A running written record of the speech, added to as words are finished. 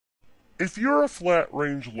If you're a flat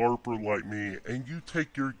range LARPer like me and you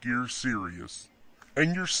take your gear serious,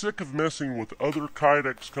 and you're sick of messing with other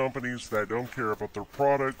Kydex companies that don't care about their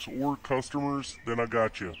products or customers, then I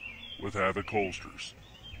got you with Havok holsters.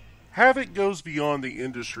 Havok goes beyond the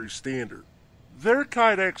industry standard. Their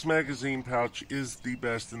Kydex magazine pouch is the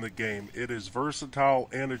best in the game. It is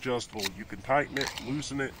versatile and adjustable. You can tighten it,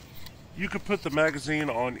 loosen it. You can put the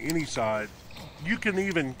magazine on any side. You can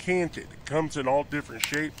even cant it. It comes in all different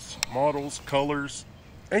shapes, models, colors,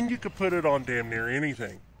 and you can put it on damn near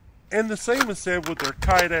anything. And the same is said with their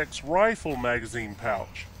Kydex rifle magazine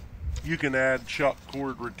pouch. You can add shock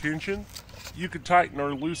cord retention. You can tighten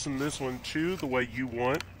or loosen this one too the way you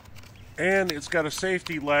want. And it's got a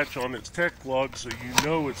safety latch on its tech lug so you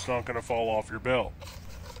know it's not going to fall off your belt.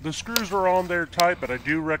 The screws are on there tight, but I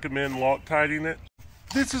do recommend Loctiting it.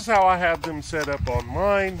 This is how I have them set up on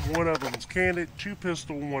mine. One of them's canted, 2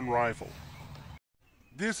 pistol, 1 rifle.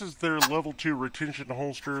 This is their level 2 retention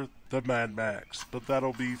holster, the Mad Max, but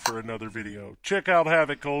that'll be for another video. Check out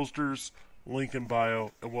Havok holsters, link in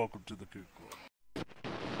bio, and welcome to the Coop Club.